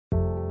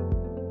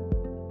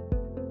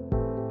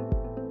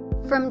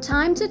From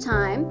time to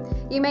time,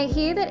 you may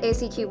hear that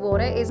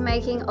Seqwater is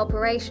making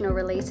operational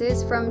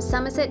releases from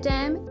Somerset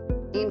Dam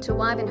into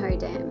Wivenhoe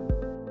Dam.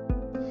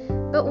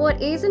 But what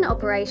is an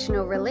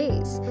operational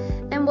release,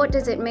 and what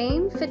does it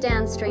mean for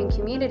downstream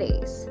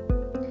communities?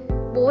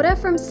 Water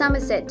from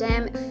Somerset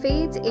Dam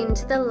feeds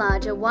into the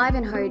larger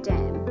Wivenhoe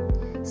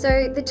Dam,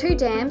 so the two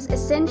dams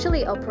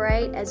essentially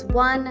operate as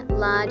one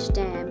large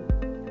dam,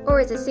 or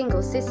as a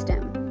single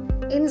system.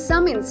 In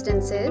some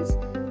instances,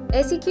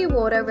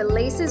 Seqwater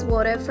releases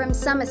water from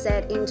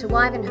Somerset into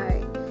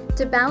Wivenhoe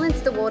to balance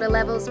the water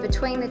levels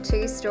between the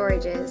two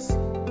storages.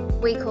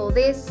 We call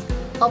this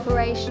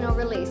operational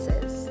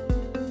releases.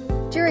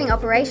 During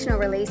operational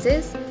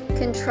releases,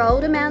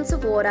 controlled amounts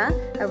of water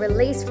are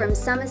released from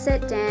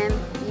Somerset Dam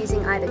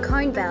using either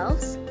cone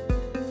valves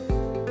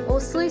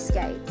or sluice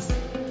gates.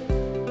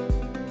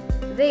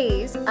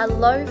 These are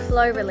low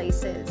flow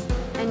releases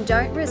and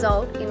don't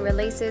result in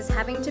releases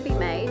having to be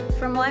made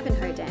from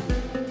Wivenhoe Dam.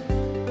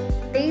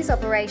 These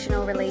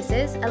operational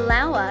releases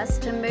allow us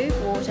to move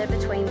water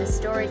between the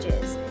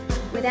storages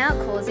without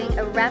causing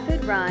a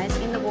rapid rise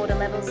in the water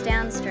levels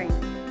downstream.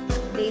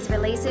 These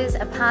releases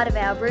are part of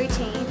our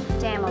routine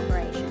dam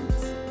operation.